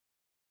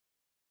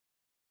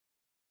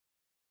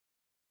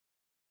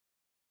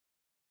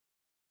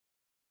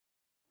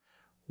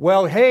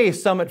Well, hey,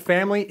 Summit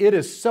family, it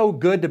is so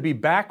good to be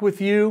back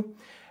with you.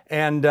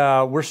 And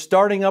we're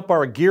starting up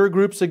our gear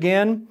groups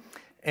again,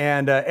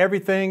 and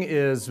everything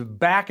is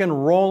back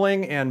and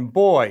rolling. And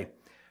boy,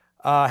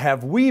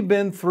 have we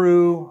been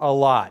through a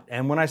lot.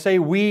 And when I say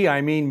we,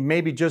 I mean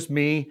maybe just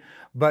me,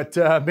 but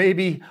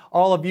maybe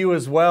all of you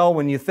as well.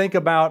 When you think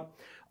about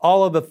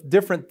all of the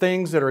different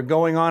things that are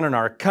going on in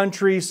our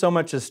country, so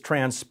much has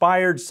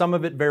transpired, some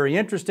of it very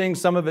interesting,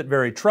 some of it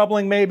very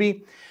troubling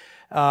maybe.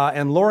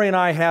 And Lori and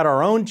I had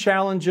our own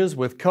challenges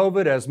with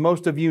COVID, as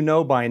most of you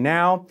know by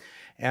now.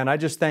 And I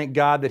just thank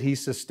God that He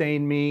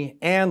sustained me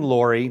and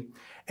Lori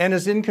and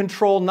is in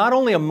control not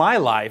only of my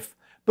life,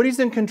 but He's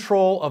in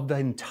control of the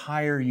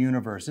entire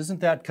universe.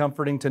 Isn't that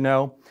comforting to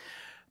know?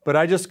 But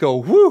I just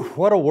go, whew,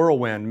 what a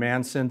whirlwind,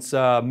 man, since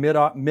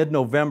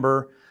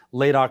mid-November,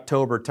 late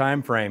October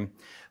timeframe.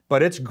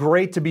 But it's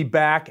great to be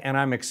back, and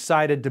I'm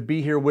excited to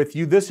be here with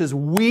you. This is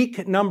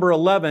week number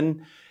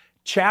 11,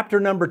 chapter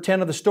number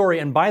 10 of the story.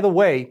 And by the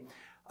way,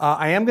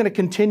 I am going to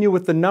continue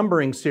with the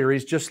numbering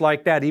series just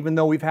like that, even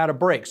though we've had a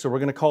break. So we're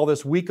going to call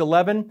this week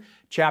 11,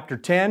 chapter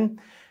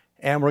 10,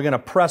 and we're going to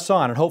press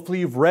on. And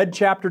hopefully you've read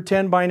chapter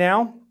 10 by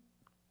now.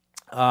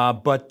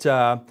 But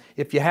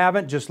if you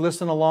haven't, just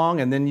listen along,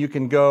 and then you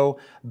can go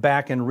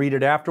back and read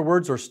it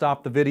afterwards, or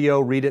stop the video,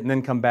 read it, and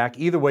then come back.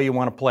 Either way you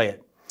want to play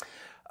it.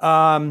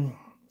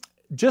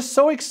 Just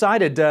so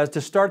excited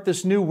to start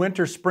this new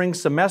winter-spring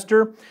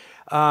semester.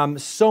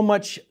 So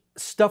much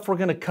stuff we're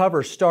going to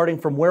cover, starting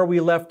from where we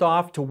left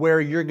off to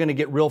where you're going to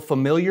get real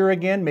familiar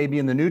again, maybe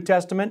in the New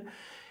Testament,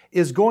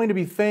 is going to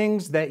be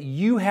things that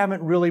you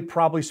haven't really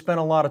probably spent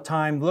a lot of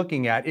time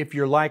looking at if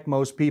you're like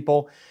most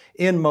people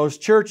in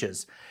most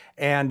churches.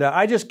 And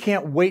I just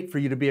can't wait for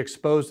you to be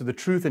exposed to the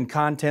truth and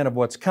content of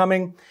what's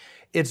coming.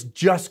 It's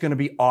just going to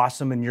be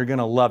awesome, and you're going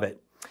to love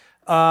it.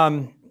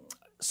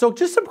 So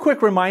just some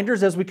quick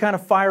reminders as we kind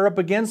of fire up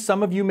again.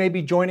 Some of you may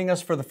be joining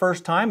us for the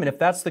first time, and if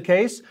that's the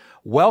case,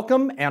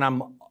 welcome, and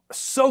I'm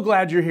so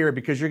glad you're here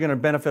because you're going to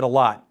benefit a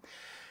lot.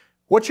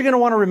 What you're going to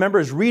want to remember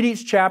is read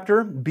each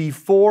chapter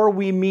before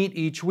we meet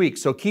each week.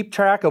 So keep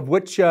track of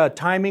which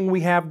timing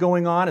we have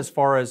going on as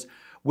far as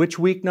which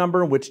week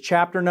number, which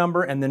chapter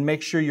number, and then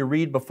make sure you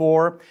read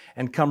before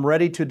and come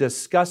ready to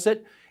discuss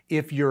it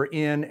if you're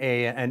in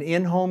an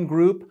in-home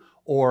group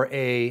or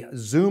a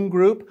Zoom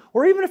group,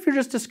 or even if you're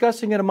just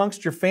discussing it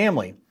amongst your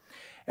family.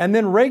 And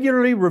then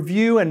regularly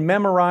review and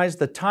memorize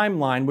the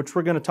timeline, which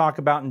we're going to talk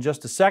about in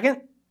just a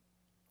second.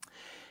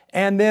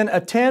 And then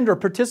attend or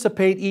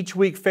participate each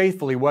week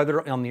faithfully,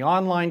 whether on the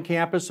online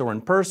campus or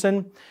in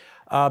person,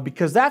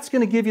 because that's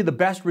going to give you the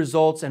best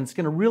results, and it's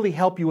going to really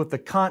help you with the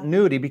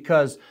continuity,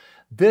 because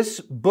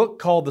this book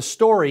called The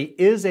Story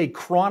is a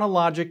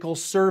chronological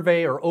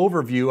survey or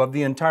overview of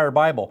the entire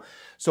Bible.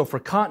 So for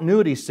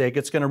continuity's sake,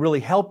 it's going to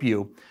really help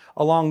you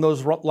along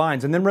those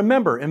lines. And then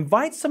remember,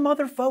 invite some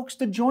other folks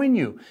to join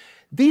you.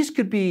 These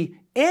could be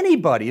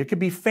anybody. It could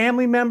be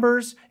family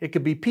members. It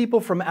could be people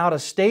from out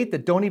of state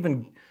that don't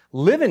even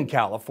live in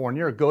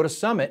California or go to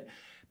Summit,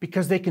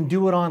 because they can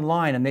do it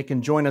online and they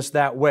can join us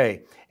that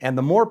way. And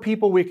the more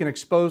people we can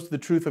expose to the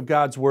truth of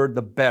God's Word,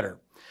 the better.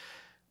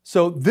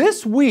 So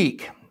this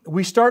week,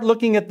 we start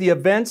looking at the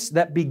events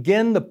that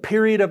begin the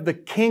period of the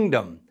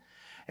kingdom.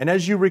 And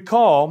as you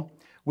recall,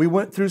 we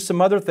went through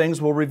some other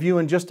things we'll review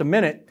in just a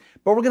minute,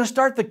 but we're going to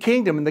start the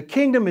kingdom, and the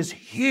kingdom is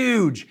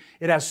huge.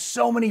 It has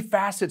so many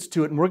facets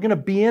to it, and we're going to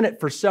be in it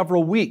for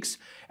several weeks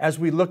as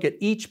we look at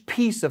each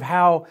piece of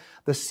how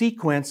the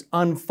sequence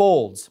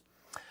unfolds.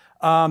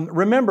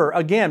 Remember,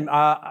 again,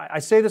 I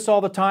say this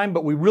all the time,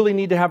 but we really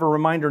need to have a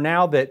reminder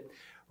now that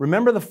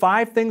remember the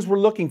 5 things we're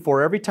looking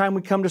for every time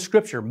we come to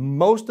Scripture.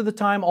 Most of the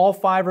time, all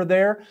 5 are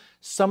there.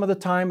 Some of the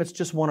time, it's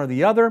just one or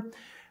the other.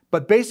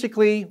 But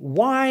basically,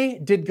 why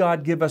did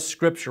God give us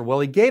Scripture?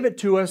 Well, He gave it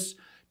to us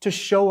to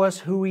show us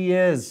who He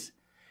is.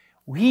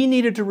 He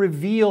needed to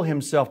reveal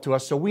Himself to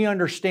us so we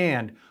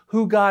understand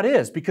who God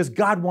is, because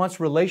God wants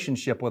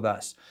relationship with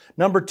us.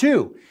 Number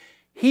 2,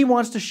 He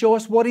wants to show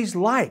us what He's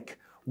like.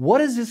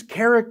 What is His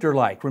character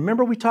like?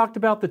 Remember, we talked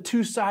about the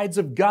 2 sides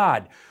of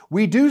God.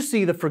 We do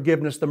see the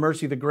forgiveness, the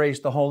mercy, the grace,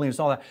 the holiness,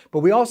 all that. But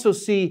we also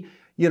see,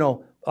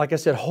 like I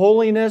said,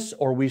 holiness,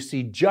 or we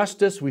see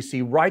justice, we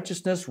see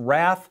righteousness,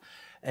 wrath,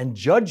 and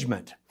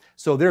judgment.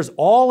 So there's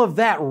all of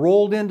that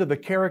rolled into the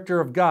character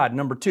of God,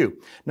 number 2.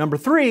 Number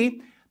 3,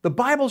 the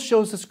Bible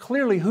shows us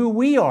clearly who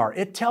we are.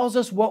 It tells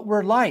us what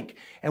we're like.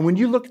 And when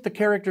you look at the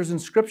characters in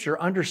Scripture,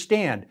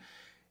 understand,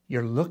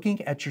 you're looking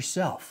at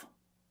yourself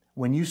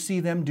when you see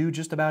them do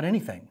just about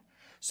anything.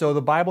 So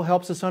the Bible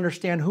helps us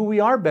understand who we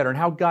are better and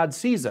how God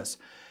sees us.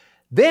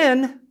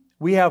 Then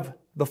we have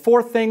the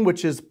 4th thing,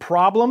 which is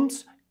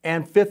problems,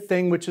 and 5th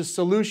thing, which is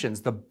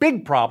solutions. The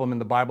big problem in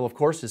the Bible, of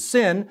course, is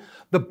sin.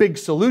 The big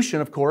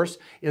solution, of course,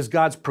 is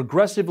God's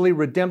progressively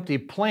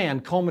redemptive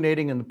plan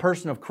culminating in the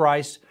person of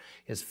Christ,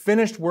 His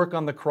finished work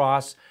on the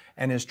cross,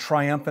 and His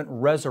triumphant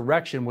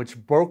resurrection, which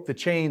broke the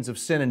chains of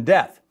sin and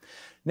death.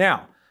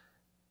 Now,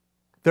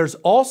 there's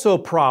also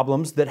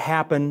problems that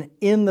happen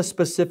in the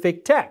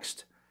specific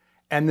text.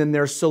 and then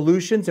there's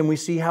solutions, and we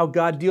see how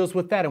God deals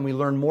with that, and we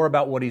learn more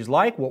about what He's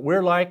like, what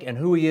we're like, and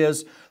who He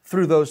is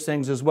through those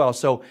things as well.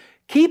 So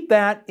keep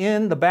that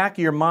in the back of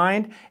your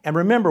mind, and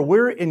remember,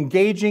 we're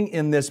engaging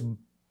in this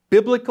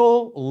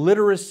biblical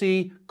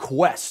literacy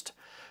quest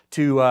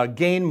to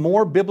gain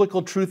more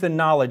biblical truth and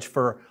knowledge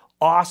for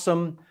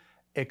awesome,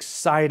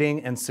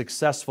 exciting, and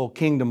successful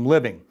kingdom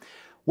living.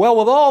 Well,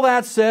 with all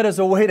that said, as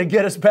a way to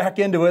get us back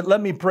into it,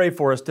 let me pray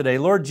for us today.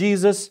 Lord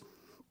Jesus,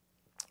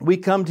 we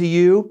come to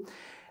You,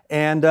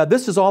 and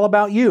this is all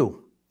about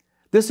You.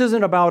 This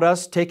isn't about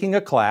us taking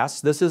a class.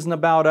 This isn't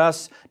about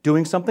us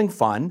doing something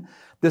fun.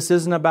 This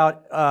isn't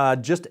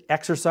about just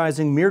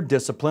exercising mere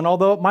discipline,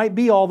 although it might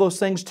be all those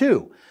things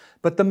too.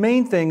 But the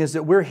main thing is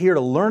that we're here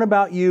to learn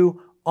about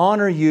You,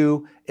 honor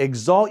You,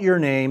 exalt Your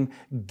name,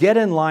 get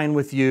in line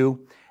with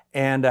You,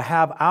 and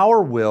have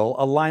our will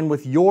align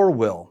with Your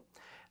will,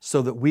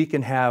 so that we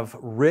can have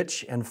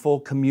rich and full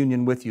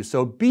communion with You.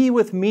 So be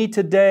with me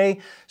today,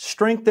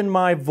 strengthen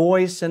my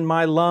voice and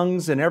my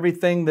lungs and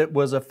everything that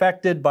was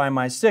affected by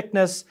my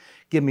sickness.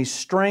 Give me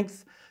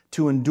strength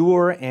to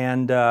endure,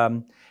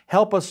 and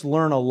help us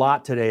learn a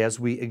lot today as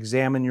we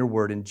examine Your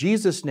Word. In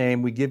Jesus'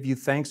 name, we give You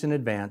thanks in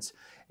advance.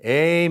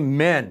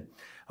 Amen.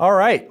 All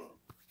right.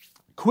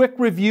 Quick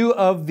review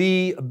of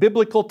the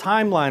biblical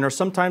timeline, or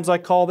sometimes I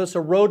call this a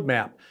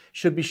roadmap.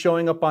 Should be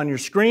showing up on your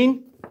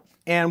screen.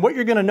 And what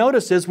you're going to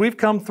notice is we've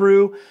come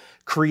through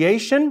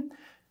creation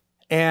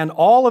and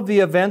all of the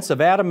events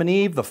of Adam and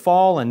Eve, the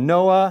fall, and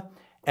Noah.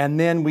 And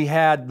then we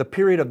had the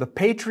period of the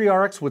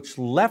patriarchs, which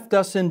left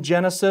us in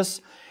Genesis.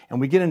 And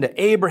we get into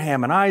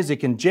Abraham and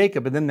Isaac and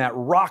Jacob, and then that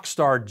rock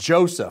star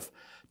Joseph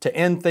to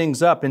end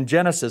things up in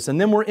Genesis. And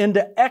then we're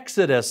into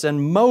Exodus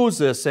and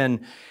Moses,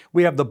 and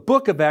we have the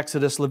book of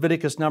Exodus,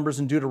 Leviticus, Numbers,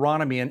 and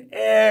Deuteronomy, and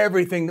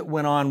everything that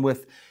went on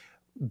with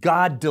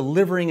God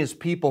delivering His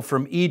people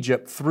from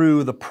Egypt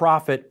through the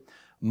prophet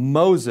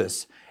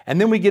Moses.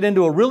 And then we get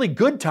into a really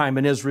good time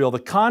in Israel, the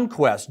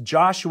conquest,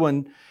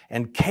 Joshua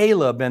and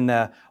Caleb, and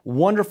the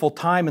wonderful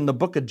time in the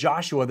book of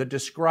Joshua that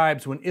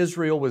describes when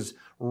Israel was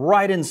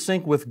right in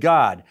sync with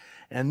God.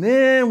 And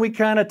then we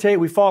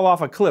fall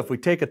off a cliff, we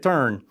take a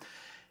turn,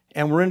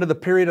 and we're into the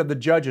period of the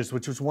Judges,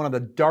 which was one of the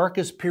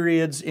darkest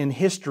periods in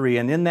history.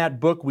 And in that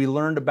book, we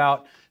learned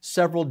about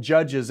several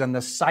judges and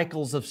the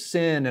cycles of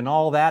sin and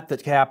all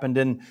that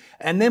happened.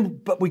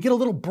 But we get a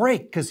little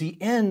break because he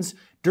ends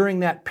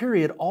during that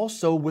period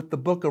also with the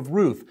book of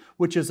Ruth,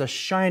 which is a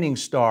shining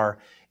star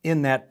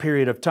in that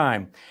period of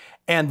time.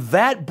 And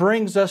that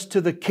brings us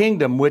to the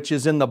kingdom, which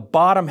is in the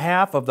bottom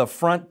half of the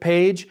front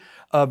page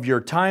of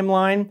your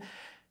timeline.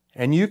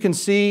 And you can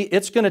see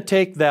it's going to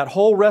take that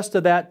whole rest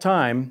of that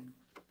time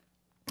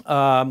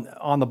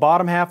on the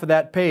bottom half of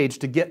that page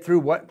to get through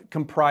what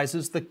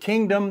comprises the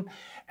kingdom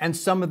and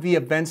some of the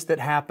events that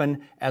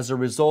happen as a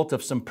result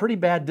of some pretty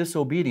bad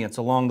disobedience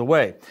along the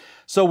way.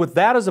 So with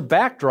that as a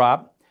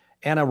backdrop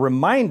and a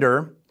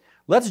reminder,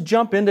 let's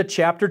jump into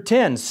chapter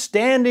 10,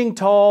 Standing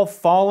Tall,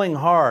 Falling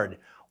Hard.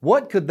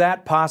 What could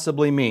that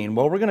possibly mean?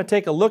 Well, we're going to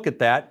take a look at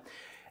that.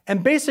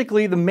 And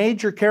basically, the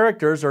major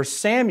characters are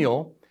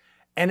Samuel,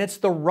 and it's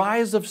the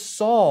rise of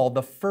Saul,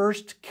 the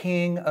first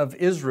king of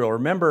Israel.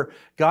 Remember,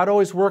 God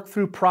always worked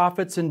through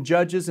prophets and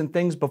judges and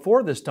things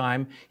before this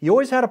time. He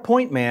always had a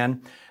point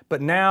man,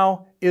 but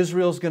now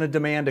Israel's going to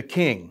demand a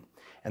king.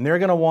 And they're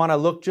going to want to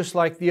look just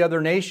like the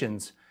other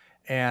nations.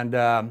 And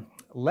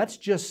let's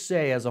just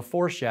say, as a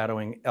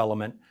foreshadowing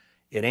element,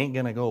 it ain't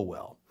going to go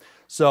well.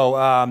 So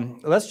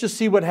let's just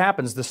see what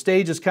happens. The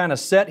stage is kind of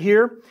set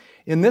here.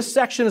 In this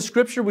section of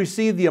Scripture, we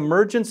see the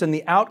emergence and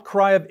the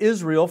outcry of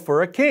Israel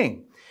for a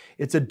king.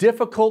 It's a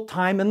difficult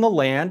time in the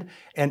land,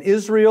 and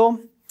Israel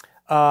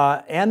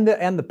and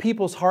the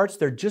people's hearts,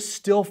 they're just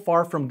still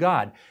far from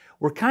God.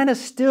 We're kind of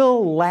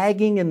still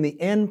lagging in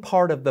the end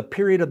part of the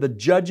period of the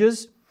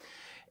Judges,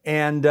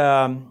 and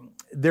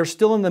they're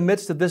still in the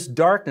midst of this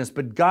darkness,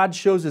 but God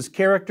shows His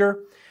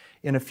character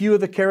in a few of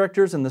the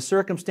characters and the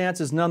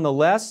circumstances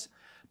nonetheless,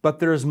 but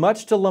there is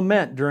much to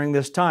lament during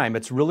this time.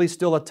 It's really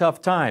still a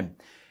tough time.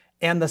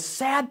 And the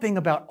sad thing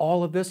about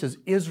all of this is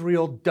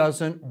Israel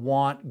doesn't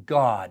want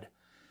God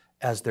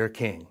as their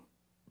king.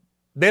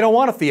 They don't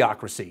want a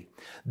theocracy.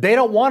 They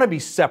don't want to be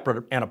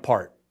separate and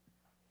apart.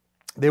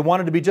 They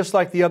wanted to be just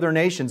like the other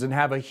nations and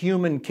have a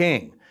human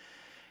king.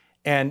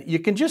 And you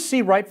can just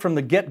see right from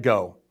the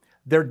get-go,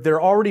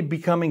 they're already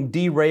becoming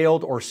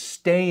derailed or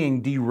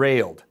staying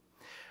derailed.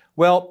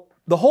 Well,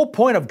 the whole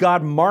point of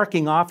God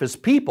marking off His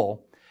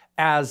people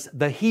as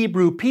the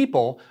Hebrew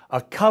people, a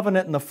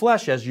covenant in the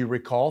flesh, as you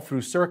recall,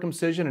 through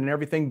circumcision and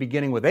everything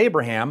beginning with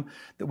Abraham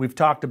that we've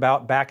talked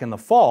about back in the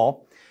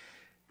fall,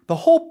 the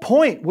whole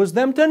point was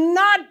them to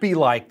not be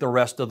like the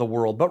rest of the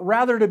world, but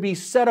rather to be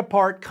set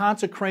apart,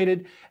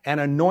 consecrated, and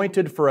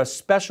anointed for a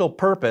special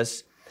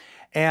purpose.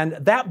 And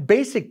that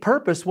basic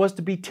purpose was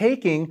to be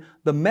taking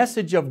the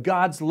message of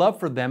God's love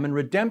for them and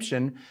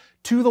redemption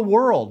to the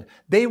world.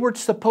 They were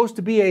supposed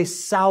to be a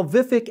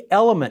salvific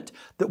element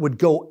that would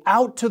go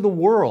out to the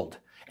world,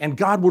 and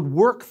God would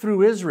work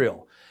through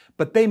Israel.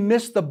 But they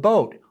missed the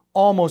boat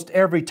almost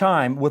every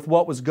time with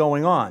what was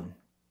going on.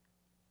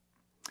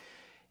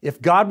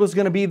 If God was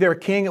going to be their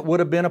king, it would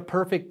have been a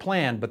perfect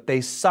plan, but they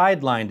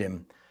sidelined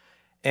him.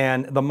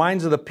 And the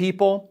minds of the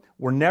people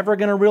were never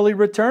going to really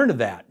return to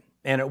that.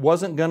 And it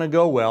wasn't going to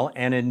go well,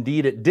 and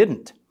indeed it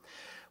didn't.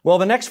 Well,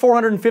 the next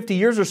 450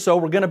 years or so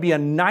were going to be a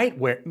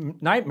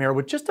nightmare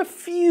with just a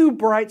few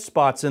bright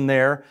spots in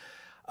there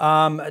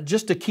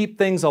just to keep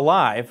things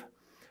alive,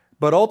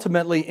 but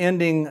ultimately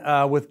ending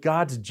with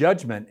God's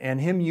judgment and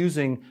Him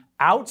using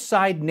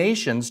outside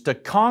nations to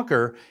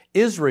conquer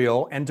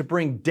Israel and to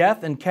bring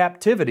death and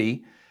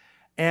captivity.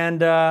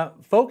 And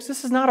folks,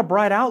 this is not a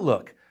bright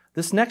outlook.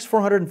 This next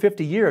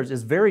 450 years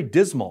is very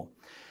dismal.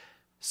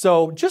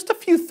 So just a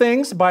few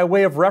things by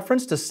way of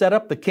reference to set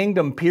up the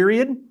kingdom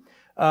period.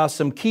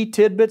 Some key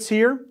tidbits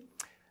here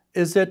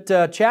is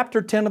that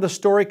chapter 10 of the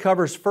story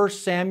covers 1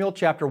 Samuel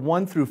chapter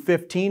 1 through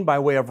 15 by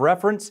way of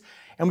reference.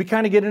 And we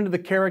kind of get into the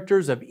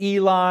characters of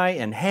Eli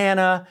and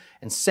Hannah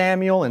and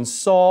Samuel and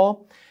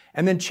Saul.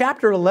 And then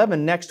chapter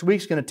 11 next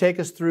week is going to take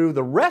us through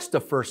the rest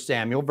of 1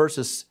 Samuel,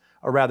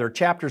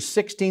 chapters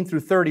 16 through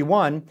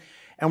 31.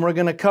 And we're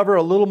going to cover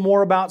a little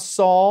more about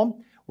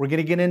Saul. We're going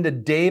to get into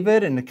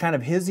David and kind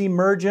of his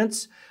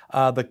emergence,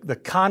 the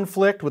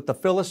conflict with the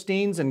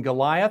Philistines and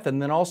Goliath.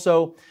 And then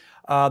also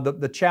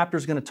the chapter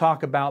is going to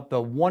talk about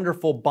the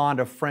wonderful bond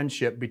of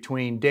friendship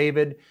between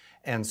David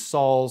and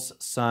Saul's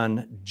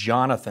son,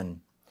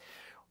 Jonathan.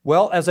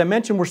 Well, as I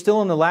mentioned, we're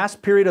still in the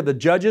last period of the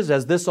Judges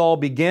as this all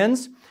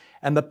begins.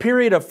 And the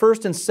period of 1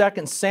 and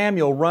 2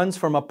 Samuel runs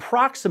from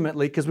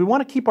approximately, because we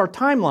want to keep our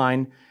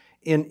timeline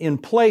in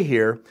play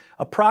here,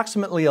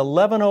 approximately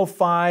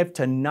 1105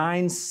 to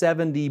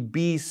 970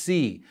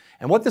 BC.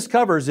 And what this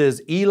covers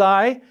is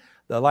Eli,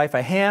 the life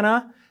of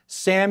Hannah,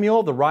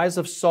 Samuel, the rise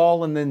of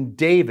Saul, and then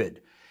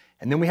David.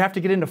 And then we have to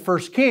get into 1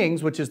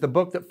 Kings, which is the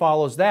book that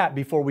follows that,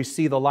 before we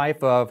see the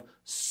life of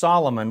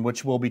Solomon,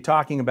 which we'll be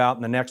talking about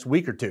in the next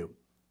week or two.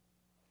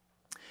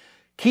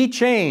 Key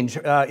change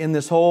in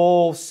this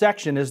whole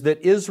section is that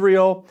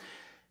Israel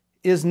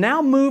is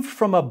now moved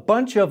from a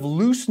bunch of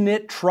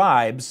loose-knit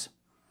tribes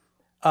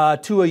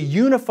to a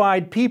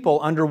unified people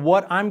under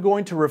what I'm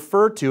going to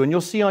refer to, and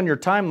you'll see on your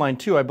timeline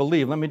too, I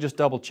believe. Let me just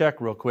double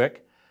check real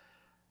quick.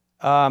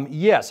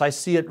 Yes, I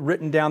see it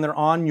written down there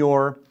on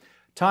your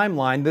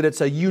timeline that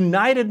it's a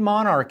united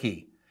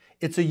monarchy.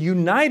 It's a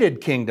united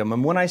kingdom.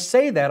 And when I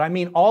say that, I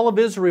mean all of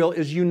Israel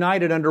is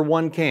united under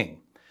one king.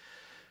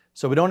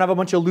 So we don't have a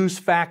bunch of loose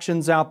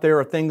factions out there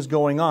or things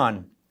going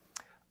on.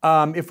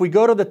 If we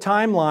go to the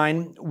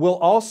timeline, we'll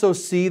also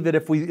see that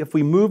if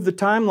we move the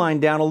timeline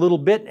down a little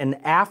bit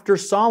and after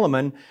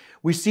Solomon,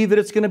 we see that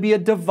it's going to be a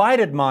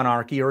divided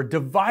monarchy or a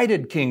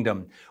divided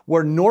kingdom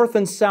where north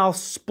and south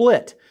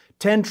split.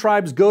 10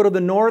 tribes go to the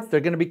north. They're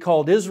going to be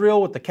called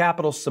Israel with the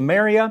capital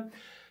Samaria.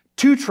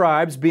 2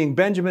 tribes, being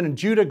Benjamin and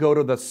Judah, go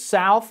to the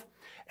south,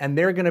 and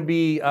they're going to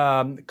be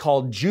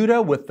called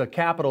Judah with the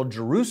capital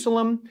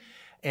Jerusalem.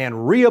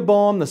 And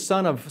Rehoboam, the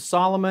son of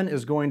Solomon,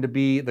 is going to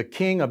be the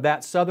king of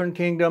that southern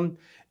kingdom.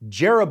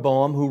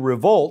 Jeroboam, who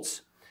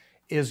revolts,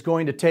 is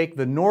going to take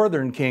the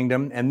northern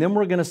kingdom, and then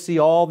we're going to see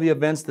all the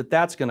events that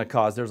that's going to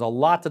cause. There's a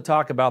lot to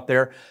talk about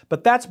there,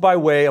 but that's by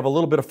way of a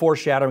little bit of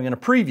foreshadowing and a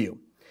preview.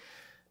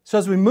 So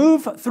as we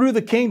move through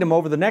the kingdom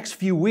over the next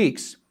few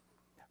weeks,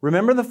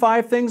 remember the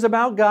 5 things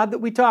about God that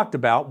we talked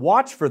about.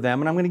 Watch for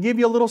them, and I'm going to give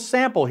you a little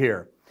sample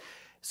here.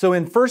 So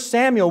in 1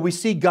 Samuel, we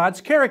see God's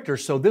character.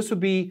 So this would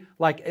be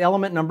like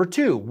element number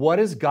 2. What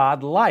is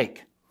God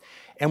like?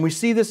 And we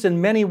see this in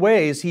many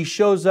ways. He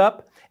shows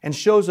up and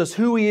shows us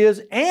who He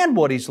is and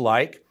what He's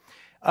like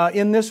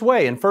in this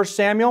way. In 1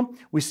 Samuel,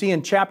 we see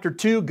in chapter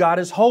 2, God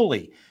is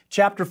holy.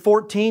 Chapter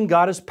 14,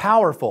 God is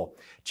powerful.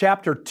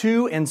 Chapter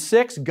 2 and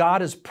 6,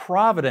 God is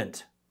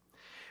provident.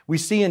 We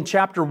see in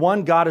chapter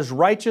 1, God is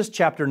righteous.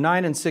 Chapter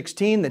 9 and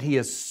 16, that He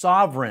is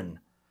sovereign.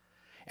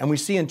 And we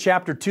see in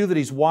chapter 2 that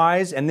He's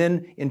wise. And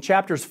then in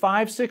chapters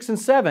 5, 6, and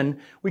 7,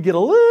 we get a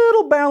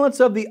little balance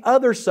of the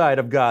other side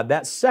of God,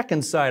 that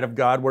second side of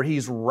God where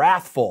He's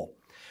wrathful.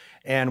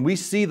 And we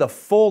see the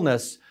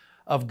fullness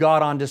of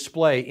God on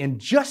display in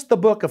just the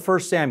book of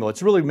 1 Samuel.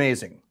 It's really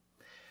amazing.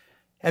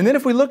 And then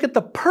if we look at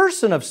the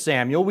person of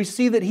Samuel, we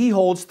see that he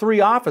holds 3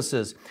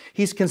 offices.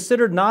 He's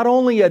considered not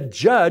only a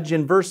judge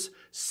in chapter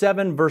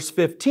 7, verse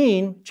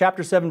 15,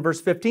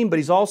 but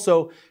he's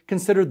also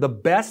considered the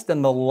best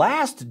and the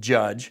last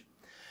judge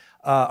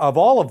of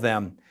all of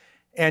them.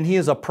 And he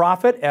is a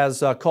prophet,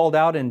 as called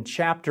out in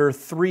chapter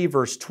 3,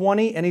 verse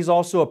 20, and he's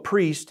also a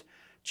priest,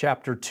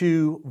 chapter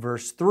 2,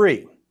 verse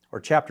 3, or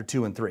chapter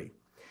 2 and 3.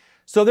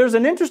 So there's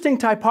an interesting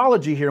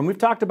typology here, and we've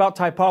talked about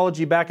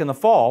typology back in the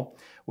fall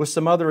with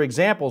some other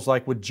examples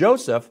like with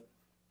Joseph,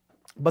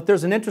 but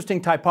there's an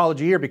interesting typology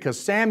here because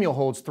Samuel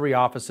holds 3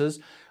 offices.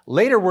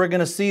 Later we're going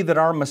to see that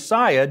our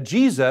Messiah,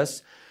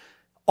 Jesus,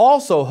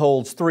 also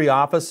holds 3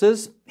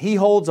 offices. He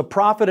holds a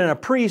prophet and a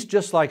priest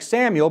just like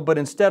Samuel, but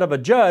instead of a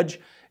judge,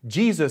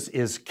 Jesus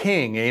is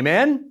king.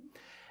 Amen?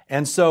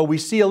 And so we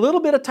see a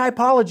little bit of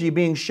typology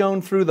being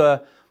shown through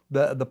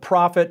the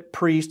prophet,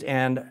 priest,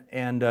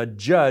 and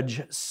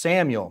judge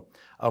Samuel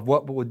of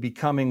what would be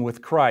coming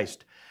with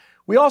Christ.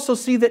 We also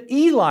see that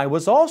Eli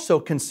was also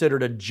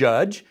considered a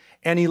judge,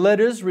 and he led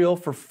Israel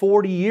for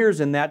 40 years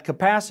in that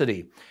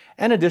capacity.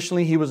 And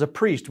additionally, he was a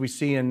priest, we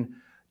see in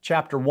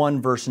chapter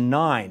 1, verse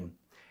 9.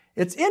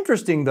 It's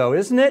interesting, though,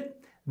 isn't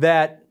it,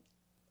 that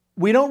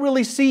we don't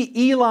really see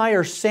Eli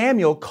or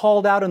Samuel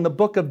called out in the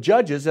book of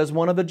Judges as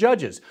one of the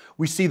judges.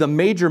 We see the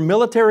major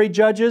military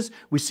judges,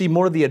 we see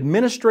more of the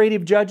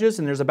administrative judges,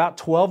 and there's about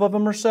 12 of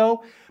them or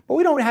so, but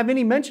we don't have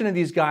any mention of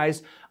these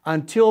guys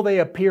until they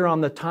appear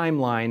on the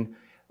timeline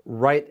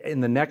right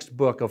in the next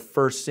book of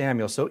 1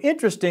 Samuel. So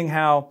interesting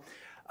how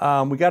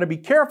we got to be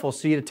careful,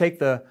 see, to take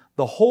the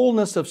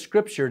wholeness of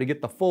Scripture to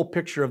get the full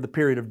picture of the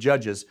period of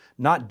Judges,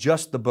 not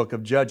just the book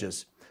of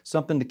Judges.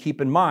 Something to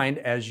keep in mind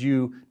as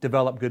you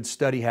develop good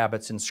study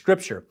habits in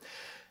Scripture.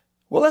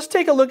 Well, let's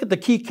take a look at the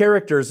key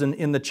characters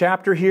in the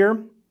chapter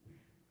here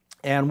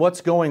and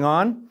what's going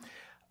on.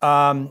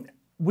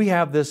 We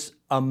have this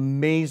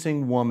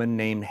amazing woman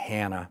named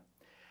Hannah.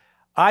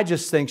 I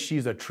just think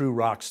she's a true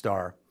rock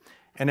star.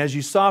 And as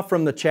you saw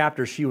from the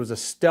chapter, she was a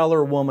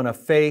stellar woman of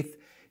faith.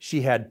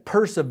 She had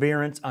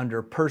perseverance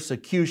under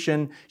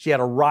persecution. She had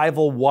a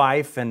rival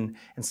wife and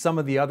some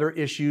of the other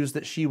issues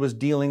that she was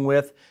dealing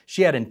with.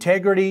 She had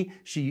integrity.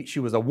 She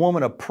was a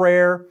woman of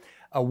prayer,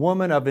 a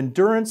woman of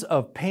endurance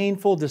of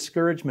painful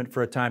discouragement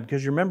for a time,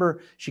 because you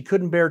remember, she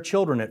couldn't bear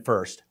children at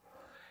first.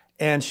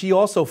 And she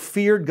also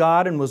feared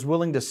God and was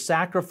willing to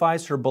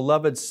sacrifice her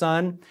beloved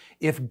son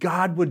if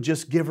God would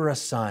just give her a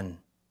son.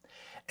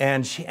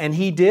 And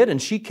He did,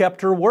 and she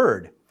kept her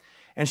word.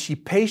 And she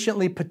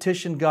patiently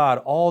petitioned God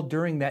all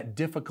during that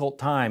difficult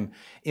time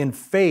in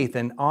faith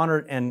and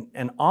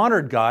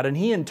honored God, and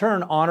He in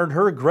turn honored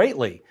her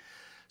greatly.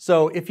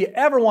 So if you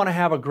ever want to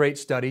have a great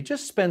study,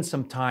 just spend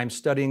some time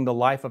studying the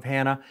life of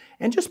Hannah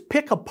and just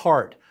pick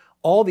apart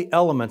all the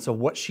elements of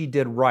what she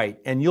did right,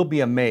 and you'll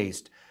be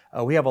amazed.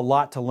 We have a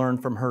lot to learn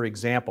from her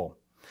example.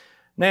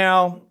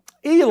 Now,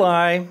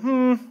 Eli,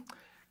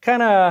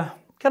 kind of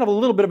a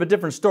little bit of a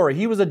different story.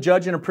 He was a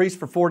judge and a priest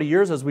for 40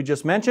 years, as we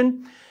just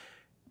mentioned.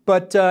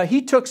 But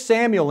he took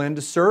Samuel in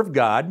to serve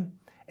God,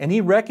 and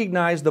he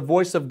recognized the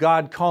voice of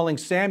God calling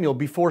Samuel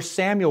before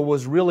Samuel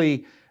was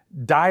really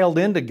dialed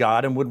into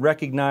God and would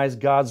recognize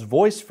God's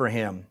voice for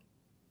him.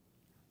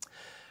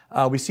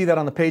 We see that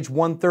on the page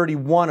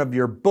 131 of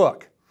your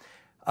book.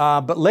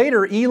 But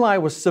later, Eli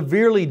was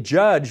severely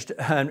judged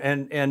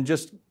and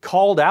just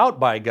called out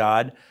by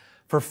God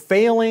for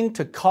failing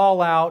to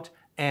call out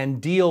and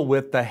deal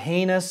with the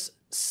heinous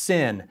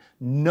sin,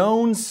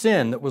 known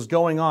sin that was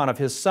going on of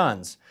his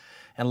sons.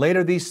 And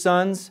later these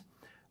sons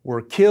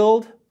were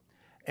killed,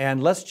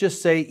 and let's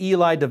just say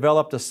Eli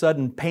developed a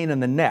sudden pain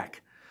in the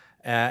neck,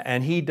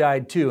 and he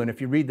died too. And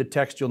if you read the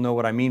text, you'll know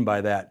what I mean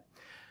by that.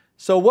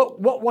 So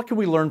what can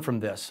we learn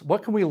from this?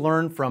 What can we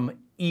learn from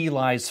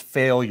Eli's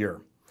failure?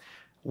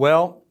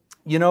 Well,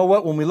 you know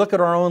what? When we look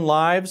at our own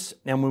lives,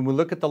 and when we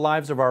look at the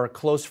lives of our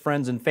close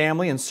friends and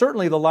family, and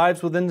certainly the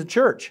lives within the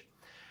church,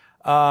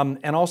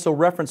 and also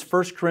reference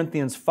 1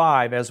 Corinthians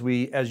 5 as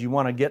you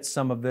want to get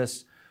some of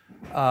this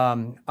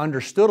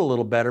understood a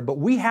little better, but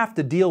we have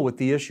to deal with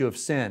the issue of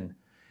sin.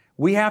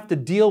 We have to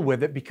deal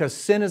with it because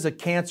sin is a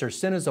cancer.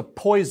 Sin is a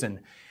poison.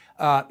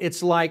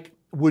 It's like,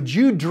 would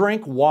you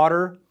drink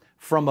water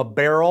from a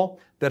barrel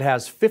that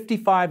has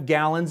 55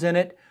 gallons in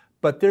it,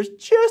 but there's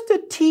just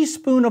a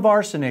teaspoon of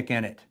arsenic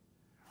in it?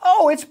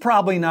 Oh, it's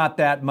probably not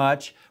that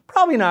much.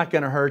 Probably not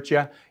going to hurt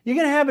you. You're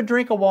going to have a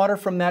drink of water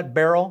from that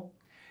barrel?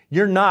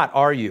 You're not,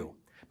 are you?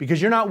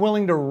 Because you're not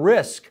willing to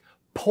risk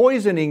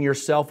poisoning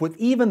yourself with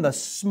even the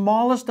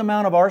smallest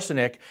amount of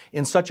arsenic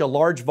in such a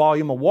large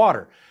volume of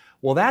water.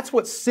 Well, that's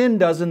what sin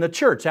does in the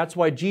church. That's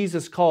why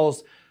Jesus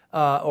calls,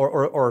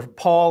 or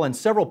Paul and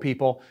several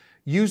people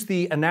use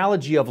the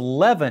analogy of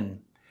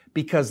leaven,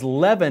 because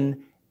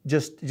leaven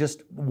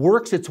just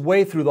works its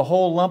way through the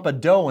whole lump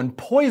of dough and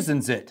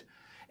poisons it.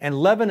 And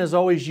leaven is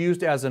always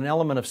used as an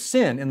element of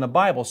sin in the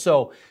Bible.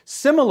 So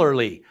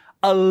similarly,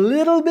 a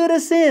little bit of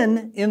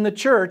sin in the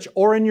church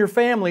or in your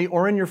family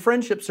or in your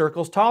friendship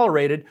circles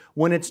tolerated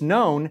when it's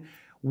known,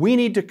 we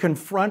need to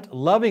confront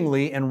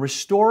lovingly and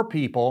restore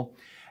people.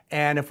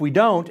 And if we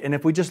don't, and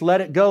if we just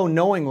let it go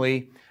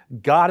knowingly,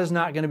 God is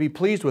not going to be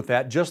pleased with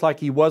that, just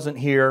like He wasn't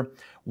here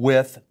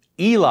with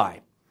Eli.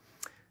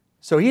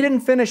 So he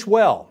didn't finish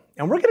well.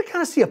 And we're going to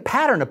kind of see a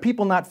pattern of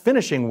people not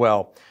finishing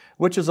well,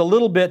 which is a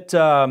little bit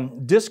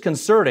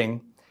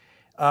disconcerting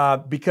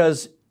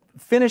because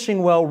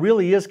finishing well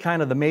really is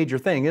kind of the major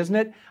thing, isn't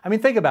it? I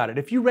mean, think about it.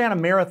 If you ran a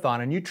marathon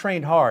and you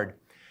trained hard,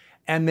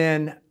 and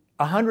then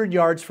 100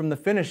 yards from the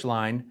finish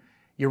line,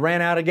 you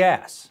ran out of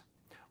gas,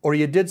 or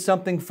you did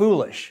something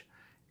foolish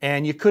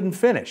and you couldn't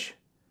finish,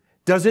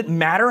 does it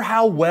matter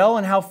how well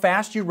and how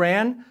fast you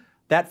ran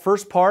that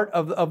first part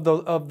of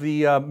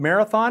the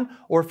marathon?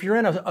 Or if you're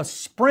in a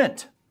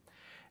sprint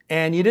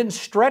and you didn't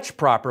stretch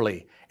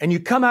properly, and you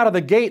come out of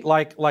the gate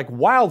like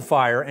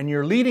wildfire, and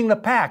you're leading the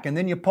pack, and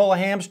then you pull a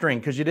hamstring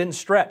because you didn't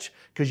stretch,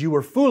 because you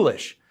were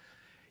foolish.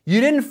 You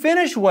didn't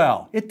finish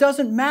well. It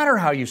doesn't matter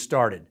how you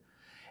started.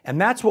 And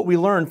that's what we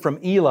learned from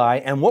Eli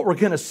and what we're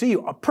going to see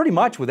pretty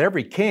much with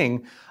every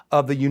king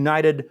of the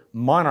united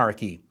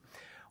monarchy.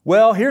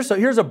 Well, here's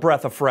a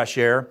breath of fresh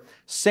air.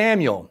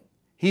 Samuel,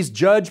 he's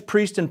judge,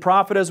 priest, and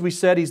prophet, as we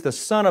said. He's the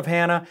son of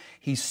Hannah.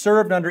 He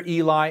served under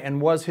Eli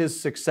and was his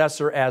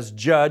successor as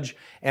judge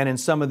and in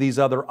some of these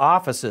other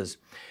offices.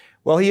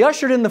 Well, he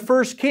ushered in the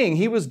first king.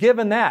 He was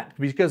given that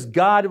because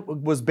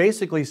God was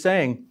basically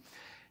saying,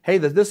 hey,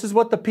 this is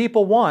what the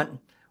people want.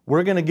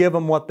 We're going to give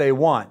them what they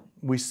want.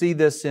 We see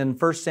this in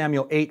 1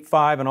 Samuel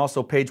 8:5 and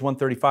also page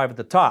 135 at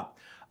the top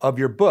of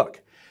your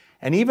book.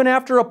 And even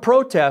after a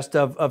protest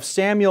of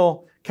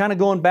Samuel kind of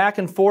going back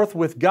and forth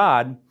with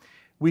God,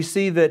 we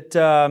see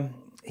that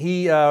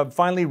he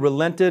finally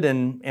relented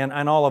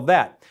and all of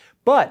that.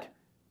 But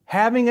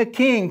having a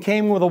king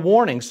came with a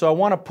warning. So I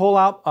want to pull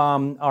out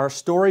our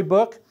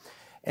storybook.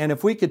 And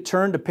if we could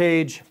turn to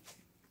page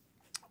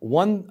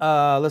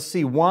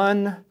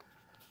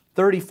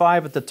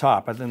 135 at the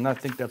top. I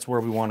think that's where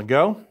we want to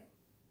go.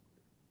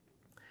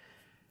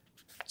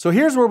 So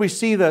here's where we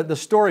see the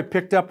story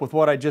picked up with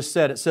what I just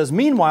said. It says,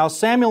 meanwhile,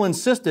 Samuel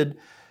insisted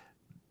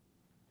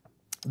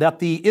that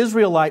the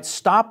Israelites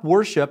stop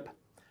worship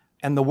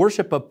and the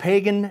worship of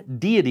pagan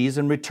deities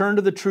and return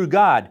to the true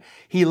God.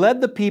 He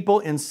led the people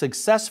in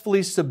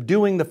successfully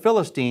subduing the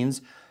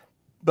Philistines,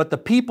 but the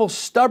people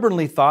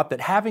stubbornly thought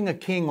that having a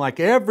king like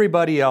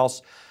everybody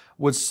else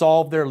would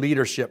solve their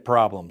leadership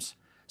problems.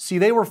 See,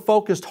 they were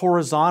focused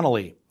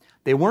horizontally.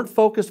 They weren't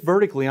focused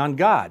vertically on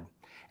God.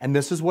 And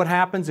this is what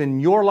happens in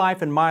your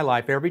life and my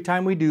life. Every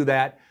time we do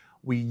that,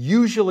 we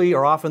usually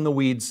are off in the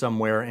weeds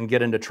somewhere and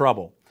get into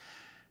trouble.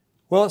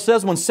 Well, it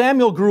says, when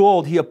Samuel grew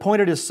old, he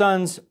appointed his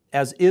sons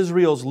as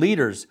Israel's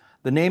leaders.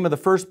 The name of the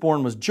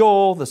firstborn was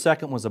Joel, the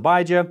second was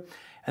Abijah,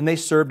 and they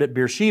served at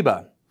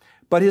Beersheba.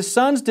 But his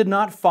sons did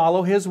not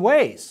follow his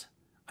ways.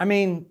 I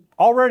mean,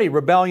 already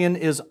rebellion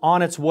is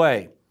on its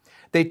way.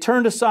 They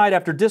turned aside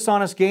after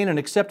dishonest gain and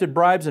accepted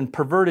bribes and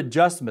perverted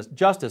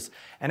justice.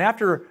 And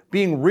after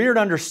being reared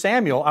under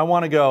Samuel, I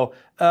want to go,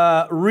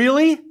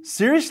 really?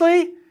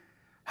 Seriously?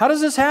 How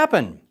does this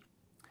happen?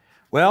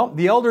 Well,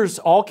 the elders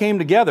all came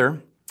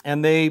together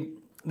and they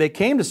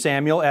came to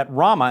Samuel at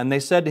Ramah and they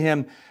said to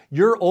him,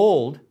 you're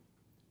old.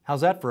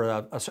 How's that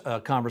for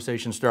a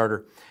conversation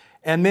starter?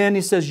 And then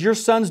he says, your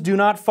sons do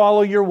not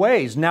follow your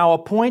ways. Now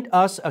appoint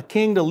us a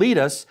king to lead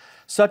us,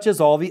 such as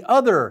all the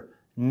other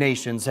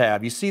nations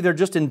have. You see, they're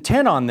just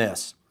intent on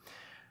this.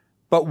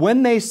 But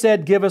when they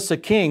said, give us a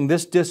king,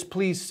 this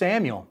displeased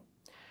Samuel.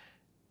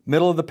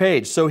 Middle of the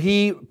page. So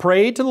he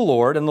prayed to the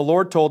Lord, and the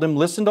Lord told him,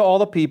 listen to all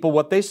the people,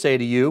 what they say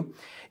to you.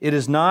 It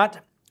is not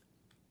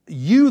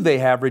you they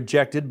have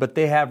rejected, but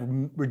they have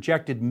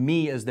rejected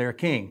me as their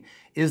king.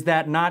 Is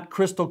that not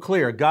crystal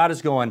clear? God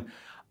is going,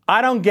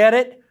 I don't get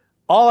it.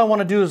 All I want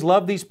to do is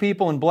love these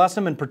people and bless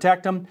them and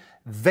protect them.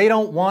 They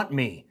don't want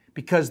me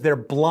because they're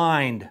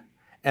blind.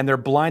 And they're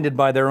blinded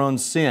by their own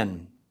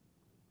sin.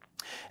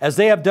 As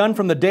they have done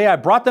from the day I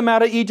brought them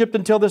out of Egypt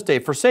until this day,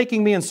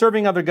 forsaking me and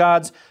serving other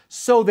gods,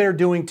 so they're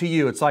doing to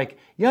you. It's like,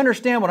 you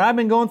understand what I've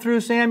been going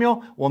through,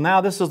 Samuel? Well,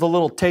 now this is a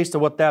little taste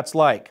of what that's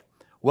like.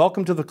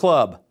 Welcome to the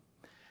club.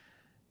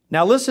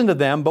 Now listen to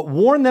them, but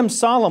warn them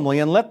solemnly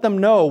and let them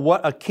know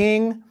what a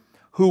king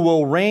who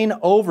will reign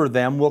over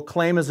them will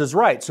claim as his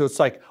right. So it's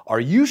like, are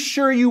you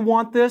sure you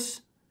want this?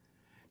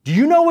 Do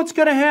you know what's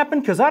going to happen?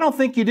 Because I don't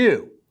think you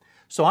do.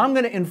 So I'm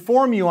going to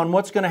inform you on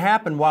what's going to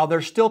happen while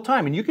there's still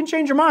time, and you can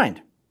change your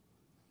mind.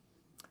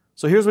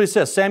 So here's what he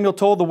says. Samuel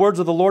told the words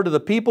of the Lord to the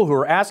people who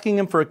are asking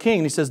him for a king.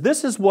 And he says,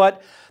 this is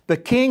what the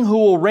king who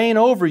will reign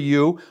over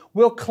you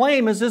will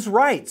claim as his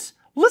rights.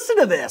 Listen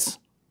to this.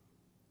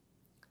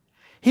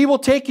 He will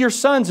take your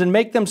sons and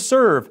make them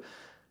serve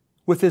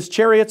with his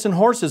chariots and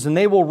horses, and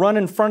they will run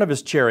in front of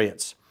his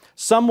chariots.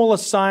 Some will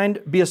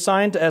be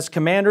assigned as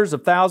commanders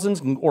of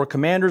thousands or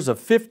commanders of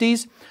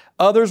 50s.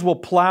 Others will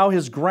plow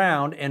his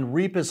ground and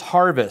reap his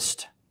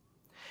harvest.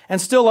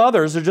 And still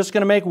others are just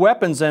going to make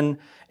weapons and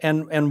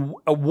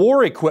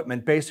war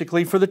equipment,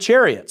 basically, for the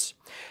chariots.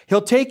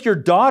 He'll take your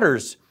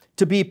daughters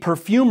to be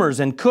perfumers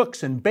and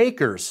cooks and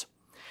bakers.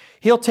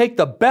 He'll take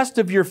the best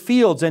of your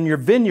fields and your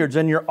vineyards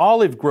and your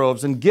olive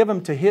groves and give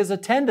them to his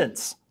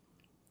attendants.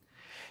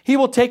 He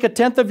will take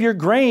 1/10 of your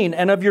grain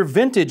and of your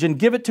vintage and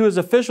give it to his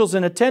officials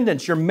and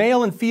attendants, your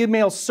male and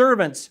female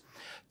servants,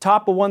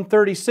 top of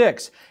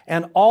 136,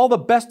 and all the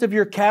best of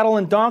your cattle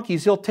and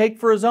donkeys he'll take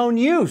for his own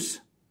use.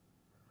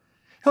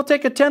 He'll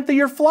take 1/10 of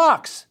your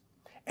flocks,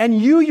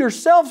 and you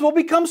yourselves will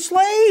become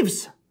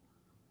slaves.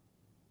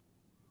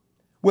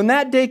 When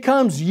that day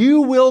comes,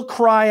 you will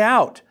cry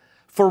out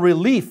for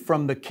relief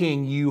from the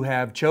king you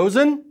have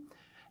chosen.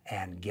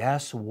 And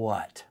guess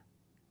what?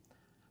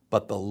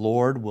 But the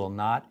Lord will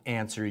not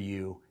answer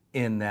you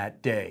in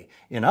that day.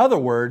 In other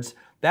words,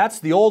 that's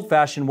the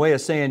old-fashioned way of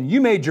saying, you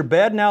made your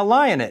bed, now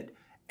lie in it.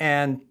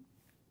 And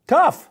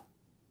tough.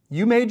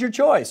 You made your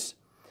choice.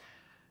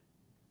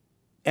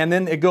 And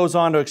then it goes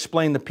on to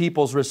explain the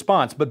people's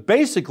response. But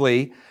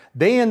basically,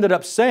 they ended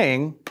up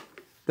saying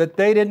that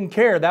they didn't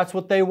care. That's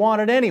what they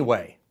wanted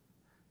anyway.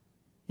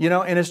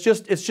 And it's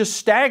just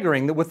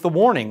staggering that with the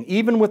warning,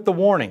 even with the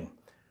warning,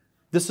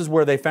 this is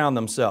where they found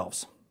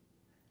themselves.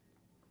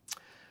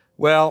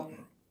 Well,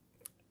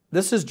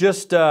 this is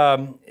just,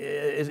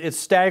 it's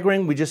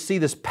staggering. We just see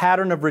this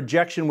pattern of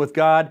rejection with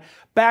God.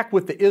 Back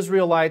with the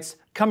Israelites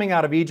coming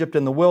out of Egypt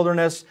in the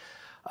wilderness.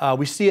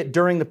 We see it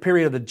during the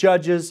period of the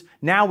Judges.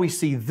 Now we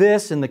see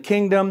this in the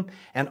kingdom.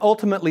 And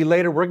ultimately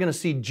later we're going to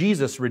see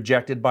Jesus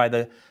rejected by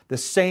the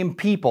same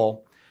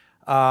people.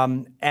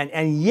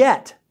 And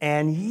yet,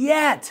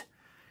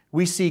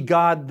 we see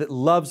God that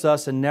loves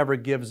us and never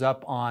gives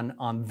up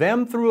on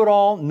them through it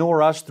all,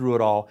 nor us through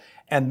it all.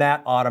 And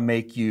that ought to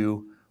make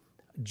you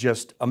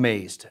just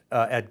amazed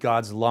at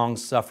God's long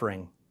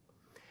suffering.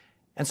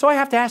 And so I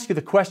have to ask you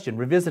the question,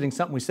 revisiting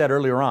something we said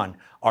earlier on.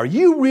 Are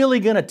you really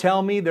going to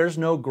tell me there's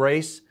no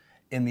grace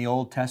in the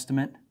Old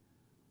Testament?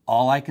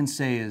 All I can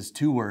say is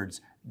 2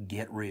 words,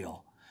 get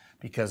real.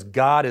 Because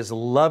God is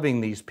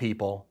loving these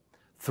people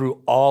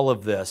through all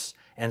of this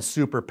and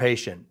super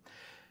patient.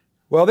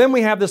 Well, then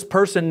we have this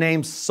person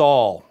named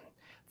Saul,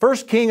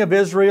 first king of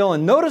Israel,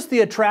 and notice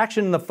the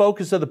attraction and the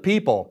focus of the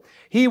people.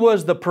 He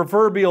was the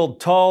proverbial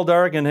tall,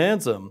 dark, and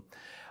handsome.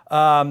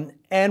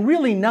 And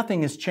really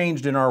nothing has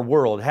changed in our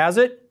world, has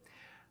it?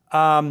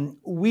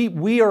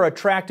 We are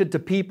attracted to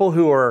people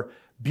who are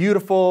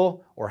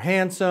beautiful or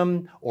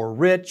handsome or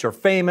rich or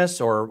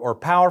famous or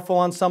powerful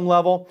on some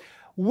level.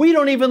 We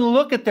don't even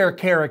look at their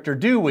character,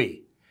 do we?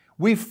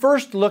 We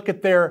first look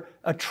at their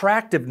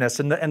attractiveness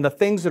and the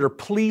things that are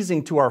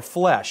pleasing to our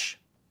flesh.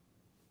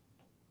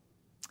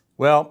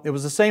 Well, it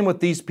was the same with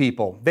these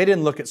people. They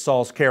didn't look at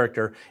Saul's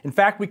character. In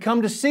fact, we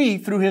come to see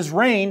through his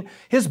reign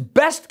his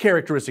best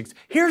characteristics.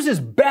 Here's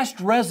his best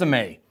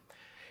resume.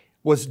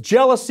 Was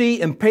jealousy,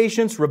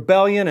 impatience,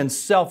 rebellion, and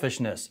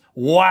selfishness.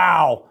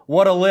 Wow,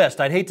 what a list.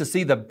 I'd hate to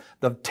see the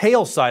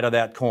tail side of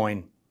that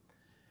coin.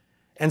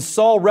 And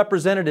Saul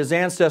represented his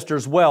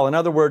ancestors well. In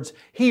other words,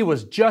 he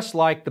was just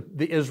like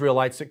the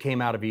Israelites that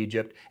came out of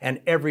Egypt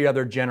and every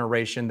other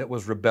generation that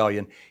was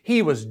rebellion.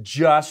 He was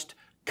just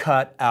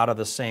cut out of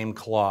the same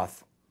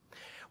cloth.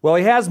 Well,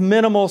 he has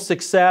minimal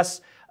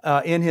success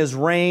in his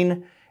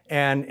reign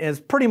and is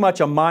pretty much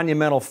a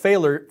monumental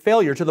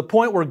failure to the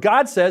point where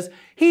God says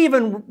he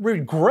even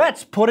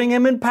regrets putting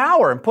him in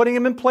power and putting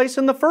him in place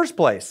in the first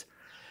place.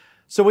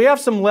 So we have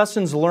some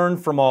lessons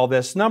learned from all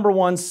this. Number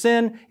one,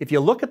 sin. If you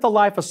look at the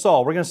life of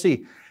Saul, we're going to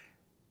see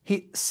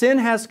sin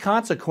has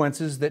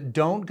consequences that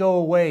don't go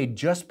away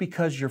just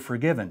because you're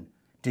forgiven.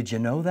 Did you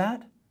know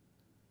that?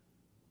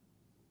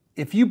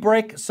 If you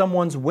break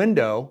someone's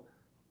window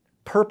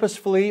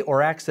purposefully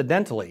or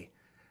accidentally,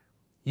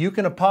 you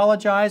can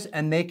apologize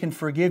and they can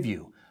forgive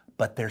you,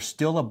 but there's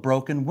still a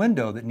broken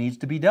window that needs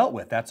to be dealt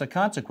with. That's a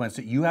consequence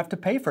that you have to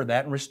pay for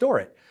that and restore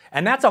it.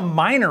 And that's a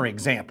minor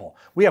example.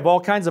 We have all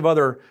kinds of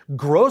other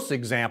gross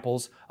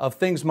examples of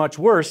things much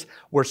worse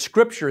where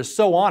Scripture is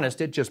so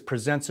honest it just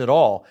presents it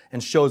all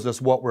and shows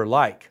us what we're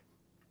like.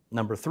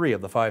 Number 3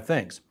 of the 5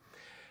 things.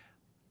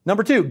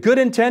 Number 2, good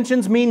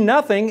intentions mean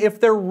nothing if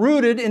they're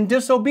rooted in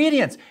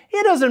disobedience.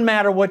 It doesn't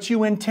matter what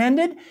you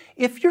intended.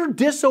 If you're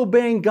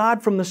disobeying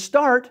God from the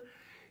start,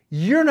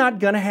 you're not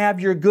going to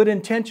have your good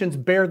intentions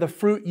bear the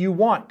fruit you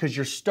want because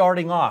you're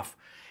starting off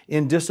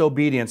in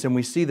disobedience. And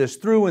we see this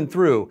through and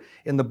through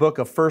in the book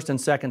of 1 and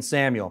 2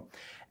 Samuel.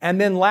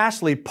 And then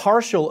lastly,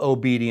 partial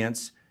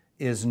obedience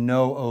is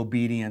no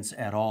obedience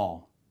at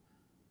all.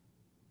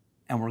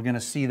 And we're going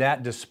to see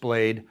that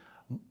displayed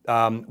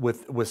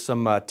with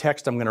some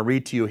text I'm going to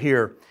read to you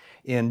here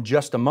in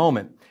just a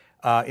moment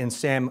in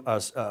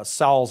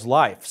Saul's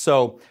life.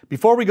 So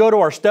before we go to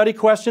our study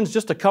questions,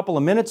 just a couple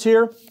of minutes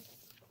here.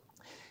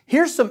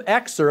 Here's some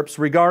excerpts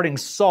regarding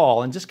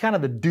Saul and just kind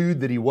of the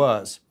dude that he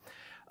was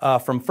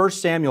from 1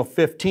 Samuel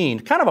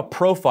 15, kind of a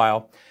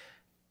profile.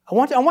 I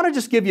want to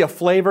just give you a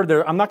flavor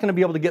there. I'm not going to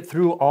be able to get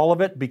through all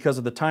of it because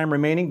of the time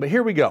remaining, but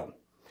here we go.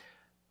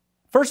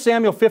 1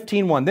 Samuel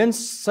 15:1. Then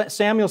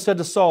Samuel said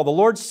to Saul, "The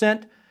Lord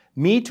sent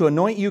me to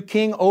anoint you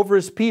king over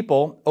his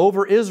people,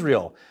 over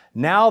Israel.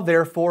 Now,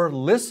 therefore,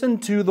 listen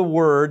to the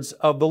words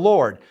of the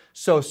Lord."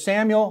 So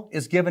Samuel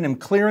is giving him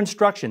clear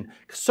instruction.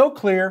 So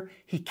clear,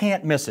 he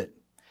can't miss it.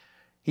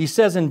 He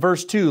says in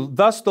verse 2,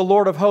 "Thus the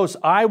Lord of hosts,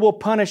 I will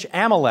punish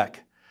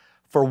Amalek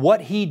for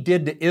what he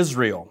did to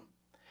Israel,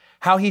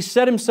 how he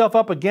set himself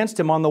up against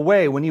him on the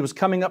way when he was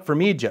coming up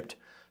from Egypt."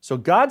 So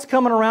God's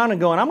coming around and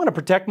going, I'm going to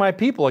protect my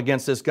people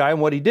against this guy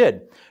and what he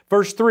did.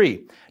 Verse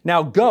 3,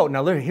 now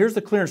here's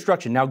the clear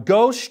instruction. Now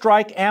go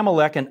strike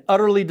Amalek and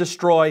utterly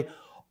destroy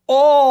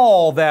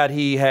all that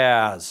he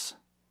has.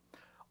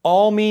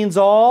 All means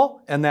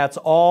all, and that's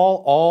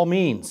all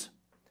means.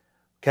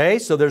 Okay,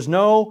 so there's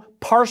no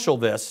partial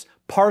this,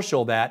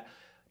 partial that.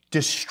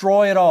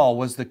 Destroy it all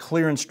was the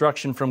clear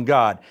instruction from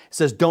God. It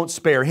says, don't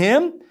spare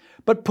him,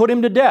 but put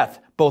him to death.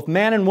 Both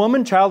man and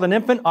woman, child and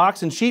infant,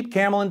 ox and sheep,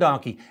 camel and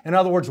donkey. In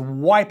other words,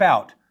 wipe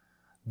out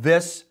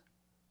this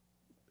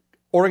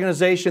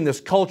organization, this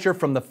culture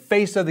from the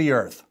face of the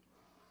earth.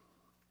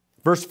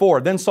 Verse 4,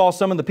 then Saul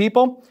summoned the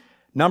people,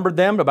 numbered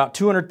them about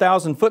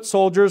 200,000 foot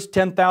soldiers,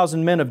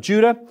 10,000 men of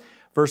Judah.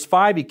 Verse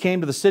 5, he came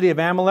to the city of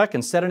Amalek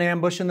and set an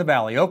ambush in the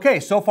valley. Okay,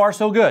 so far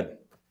so good.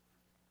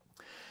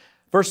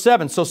 Verse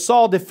 7, so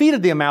Saul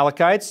defeated the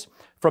Amalekites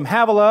from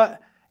Havilah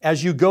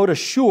as you go to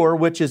Shur,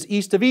 which is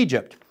east of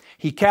Egypt.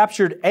 He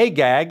captured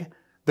Agag,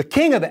 the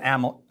king of the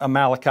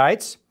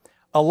Amalekites,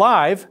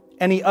 alive,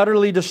 and he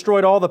utterly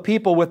destroyed all the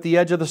people with the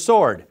edge of the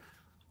sword.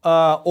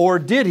 Or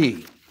did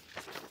he?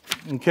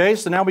 Okay,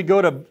 so now we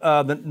go to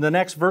the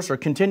next verse, or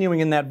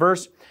continuing in that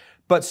verse.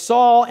 But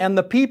Saul and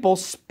the people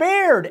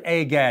spared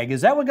Agag.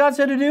 Is that what God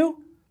said to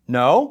do?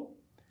 No.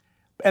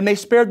 And they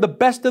spared the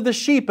best of the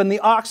sheep and the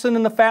oxen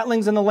and the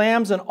fatlings and the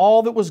lambs and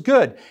all that was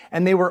good.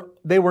 And they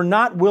were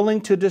not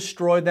willing to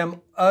destroy them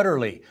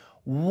utterly.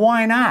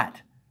 Why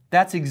not?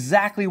 That's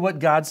exactly what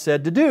God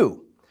said to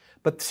do.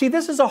 But see,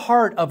 this is a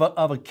heart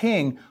of a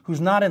king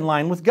who's not in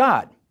line with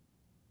God.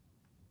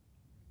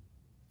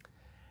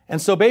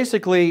 And so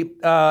basically,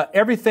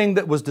 everything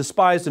that was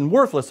despised and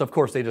worthless, of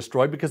course, they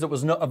destroyed because it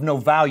was of no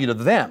value to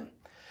them.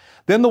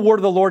 Then the word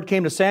of the Lord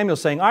came to Samuel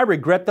saying, I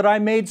regret that I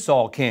made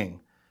Saul king.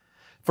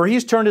 For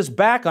he's turned his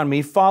back on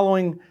me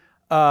from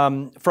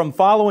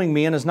following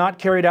me and has not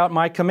carried out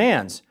my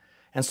commands.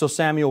 And so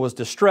Samuel was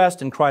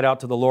distressed and cried out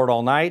to the Lord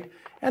all night.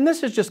 And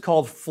this is just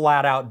called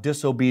flat out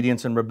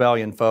disobedience and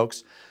rebellion,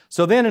 folks.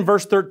 So then in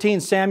verse 13,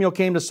 Samuel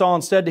came to Saul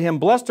and said to him,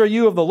 Blessed are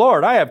you of the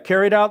Lord. I have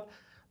carried out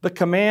the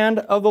command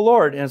of the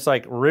Lord. And it's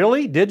like,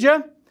 really? Did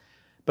you?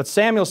 But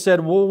Samuel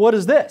said, well, what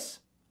is this?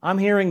 I'm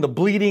hearing the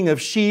bleating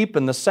of sheep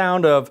and the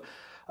sound of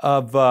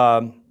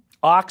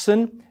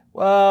oxen.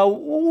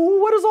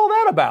 What is all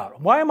that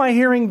about? Why am I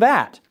hearing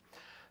that?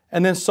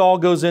 And then Saul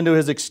goes into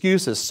his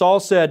excuses. Saul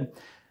said,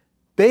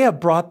 they have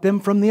brought them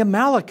from the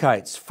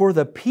Amalekites, for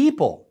the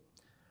people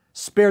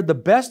spared the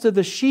best of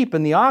the sheep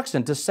and the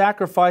oxen to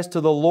sacrifice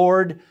to the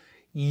Lord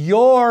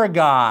your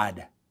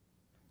God.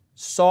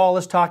 Saul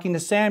is talking to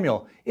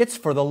Samuel. It's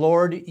for the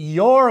Lord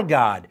your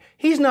God.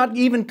 He's not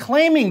even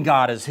claiming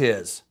God as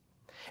his.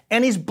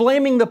 And he's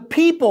blaming the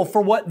people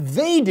for what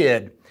they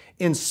did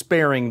in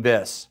sparing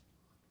this.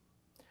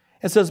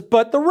 It says,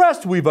 but the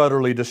rest we've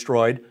utterly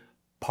destroyed.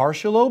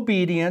 Partial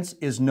obedience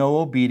is no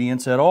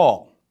obedience at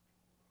all.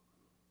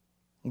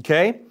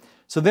 Okay?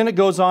 So then it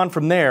goes on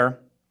from there.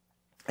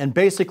 And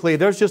basically,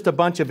 there's just a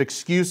bunch of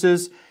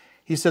excuses.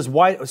 He says,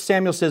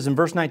 Samuel says in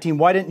verse 19,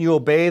 why didn't you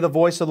obey the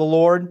voice of the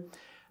Lord?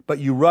 But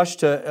you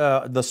rushed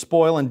to the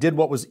spoil and did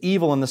what was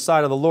evil in the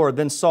sight of the Lord.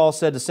 Then Saul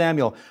said to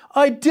Samuel,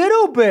 I did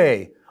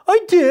obey. I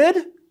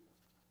did.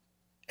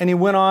 And he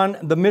went on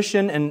the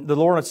mission, and the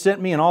Lord had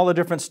sent me and all the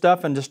different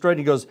stuff and destroyed.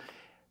 He goes,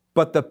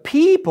 but the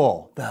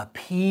people,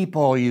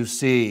 you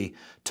see,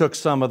 took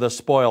some of the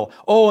spoil.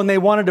 Oh, and they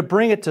wanted to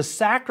bring it to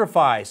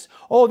sacrifice.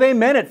 Oh, they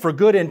meant it for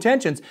good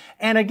intentions.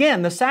 And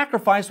again, the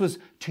sacrifice was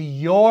to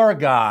your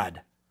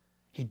God.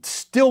 He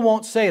still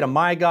won't say to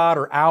my God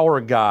or our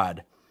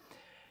God.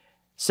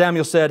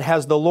 Samuel said,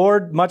 has the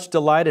Lord much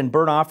delight in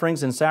burnt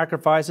offerings and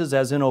sacrifices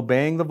as in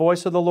obeying the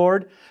voice of the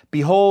Lord?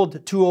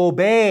 Behold, to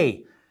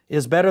obey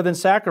is better than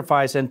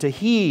sacrifice, and to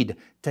heed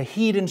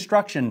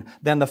instruction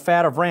than the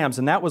fat of rams.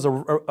 And that was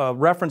a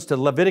reference to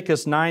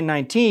Leviticus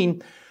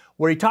 9:19,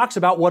 where he talks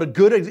about what a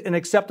good and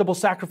acceptable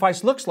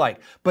sacrifice looks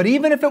like. But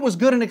even if it was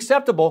good and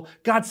acceptable,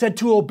 God said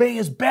to obey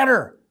is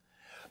better.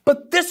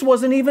 But this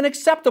wasn't even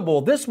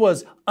acceptable. This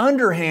was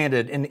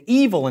underhanded and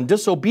evil and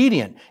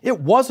disobedient.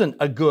 It wasn't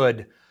a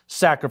good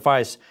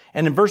sacrifice.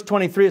 And in verse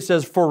 23 it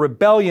says, for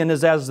rebellion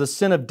is as the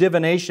sin of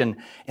divination,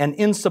 and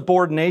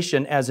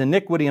insubordination as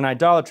iniquity and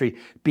idolatry.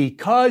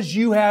 Because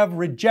you have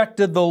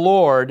rejected the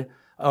Lord,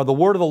 the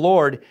word of the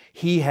Lord,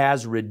 he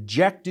has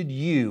rejected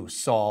you,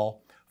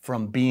 Saul,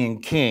 from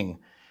being king.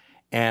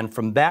 And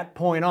from that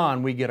point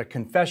on, we get a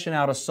confession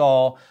out of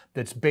Saul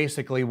that's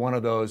basically one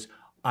of those,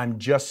 I'm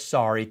just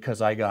sorry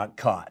because I got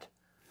caught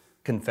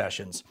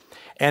confessions.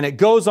 And it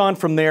goes on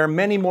from there,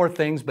 many more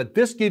things, but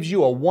this gives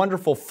you a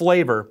wonderful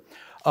flavor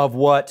of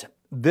what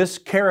this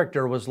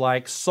character was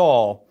like,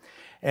 Saul.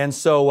 And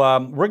so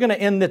we're going to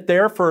end it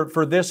there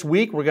for this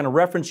week. We're going to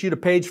reference you to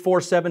page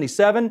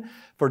 477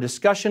 for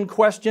discussion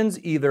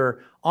questions,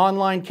 either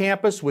online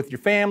campus with your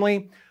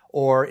family,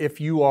 or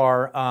if you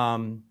are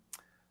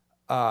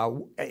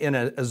in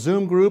a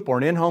Zoom group or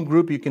an in-home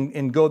group, you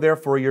can go there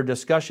for your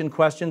discussion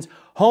questions.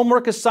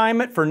 Homework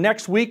assignment for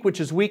next week, which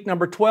is week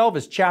number 12,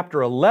 is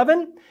chapter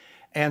 11.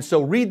 And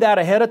so read that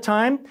ahead of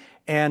time,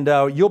 and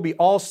you'll be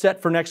all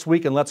set for next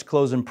week. And let's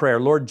close in prayer.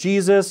 Lord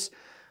Jesus,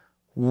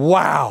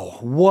 wow,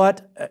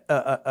 what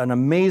an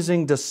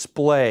amazing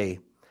display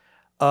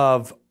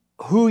of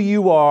who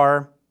you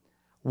are,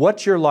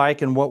 what you're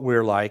like and what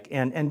we're like,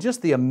 and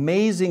just the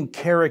amazing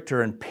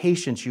character and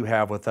patience you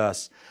have with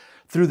us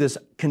through this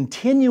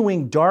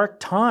continuing dark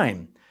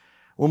time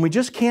when we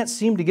just can't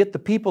seem to get the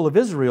people of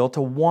Israel to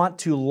want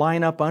to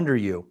line up under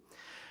you.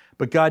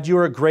 But God, you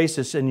are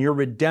gracious, and your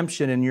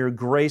redemption and your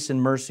grace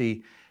and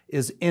mercy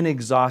is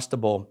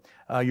inexhaustible.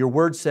 Your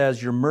word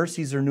says your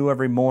mercies are new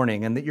every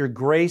morning, and that your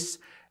grace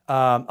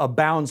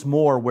abounds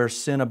more where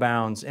sin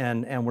abounds,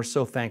 and we're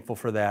so thankful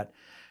for that.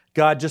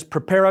 God, just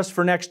prepare us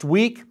for next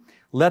week.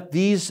 Let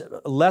these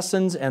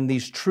lessons and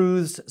these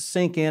truths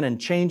sink in and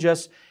change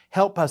us.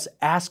 Help us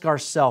ask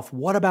ourselves,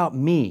 what about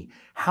me?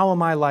 How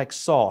am I like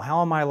Saul?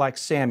 How am I like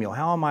Samuel?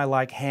 How am I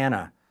like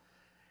Hannah?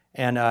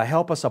 And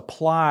help us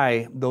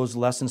apply those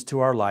lessons to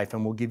our life,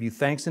 and we'll give you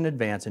thanks in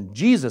advance. In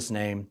Jesus'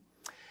 name,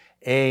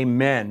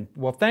 amen.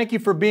 Well, thank you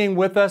for being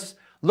with us.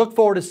 Look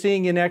forward to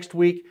seeing you next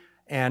week,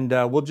 and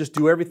we'll just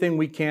do everything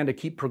we can to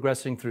keep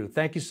progressing through.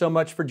 Thank you so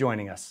much for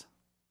joining us.